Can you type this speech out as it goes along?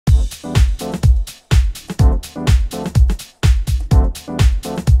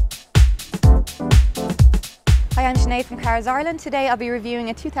Sinead from Cars Ireland. Today I'll be reviewing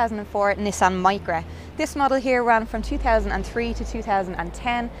a 2004 Nissan Micra. This model here ran from 2003 to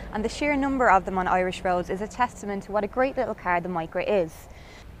 2010, and the sheer number of them on Irish roads is a testament to what a great little car the Micra is.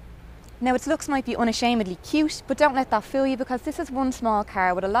 Now, its looks might be unashamedly cute, but don't let that fool you, because this is one small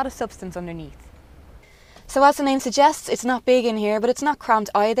car with a lot of substance underneath. So as the name suggests, it's not big in here, but it's not cramped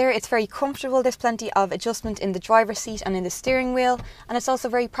either. It's very comfortable. There's plenty of adjustment in the driver's seat and in the steering wheel, and it's also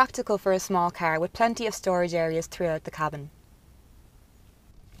very practical for a small car with plenty of storage areas throughout the cabin.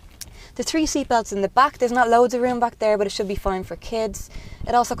 The 3 seat belts in the back, there's not loads of room back there, but it should be fine for kids.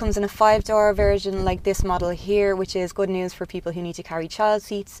 It also comes in a 5-door version like this model here, which is good news for people who need to carry child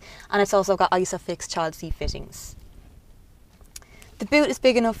seats, and it's also got ISOFIX child seat fittings. The boot is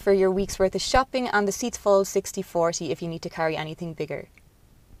big enough for your week's worth of shopping, and the seats fold 60/40 if you need to carry anything bigger.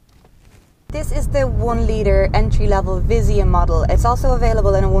 This is the 1-litre entry-level Vizia model. It's also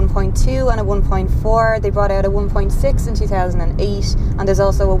available in a 1.2 and a 1.4. They brought out a 1.6 in 2008, and there's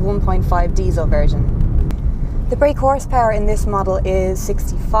also a 1.5 diesel version. The brake horsepower in this model is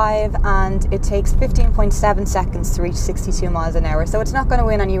 65, and it takes 15.7 seconds to reach 62 miles an hour. So it's not going to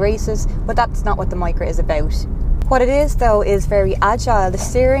win any races, but that's not what the Micra is about. What it is, though, is very agile. The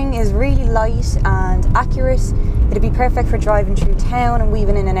steering is really light and accurate. It'd be perfect for driving through town and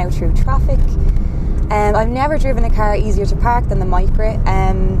weaving in and out through traffic. I've never driven a car easier to park than the Micra.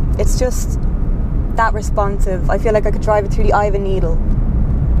 It's just that responsive. I feel like I could drive it through the eye of a needle.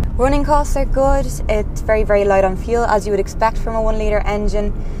 Running costs are good. It's very, very light on fuel, as you would expect from a 1-litre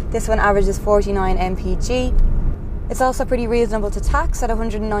engine. This one averages 49 mpg. It's also pretty reasonable to tax at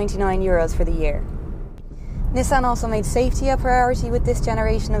 €199 for the year. Nissan also made safety a priority with this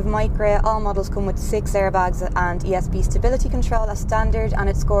generation of Micra. All models come with 6 airbags and ESP stability control as standard, and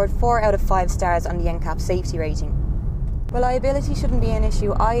it scored 4 out of 5 stars on the NCAP safety rating. Reliability shouldn't be an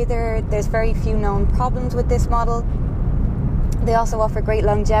issue either. There's very few known problems with this model. They also offer great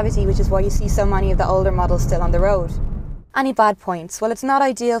longevity, which is why you see so many of the older models still on the road. Any bad points? Well, it's not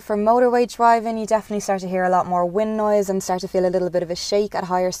ideal for motorway driving. You definitely start to hear a lot more wind noise and start to feel a little bit of a shake at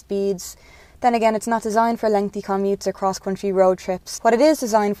higher speeds. Then again, it's not designed for lengthy commutes or cross-country road trips. What it is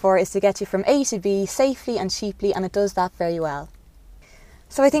designed for is to get you from A to B safely and cheaply, and it does that very well.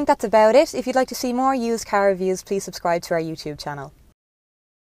 So I think that's about it. If you'd like to see more used car reviews, please subscribe to our YouTube channel.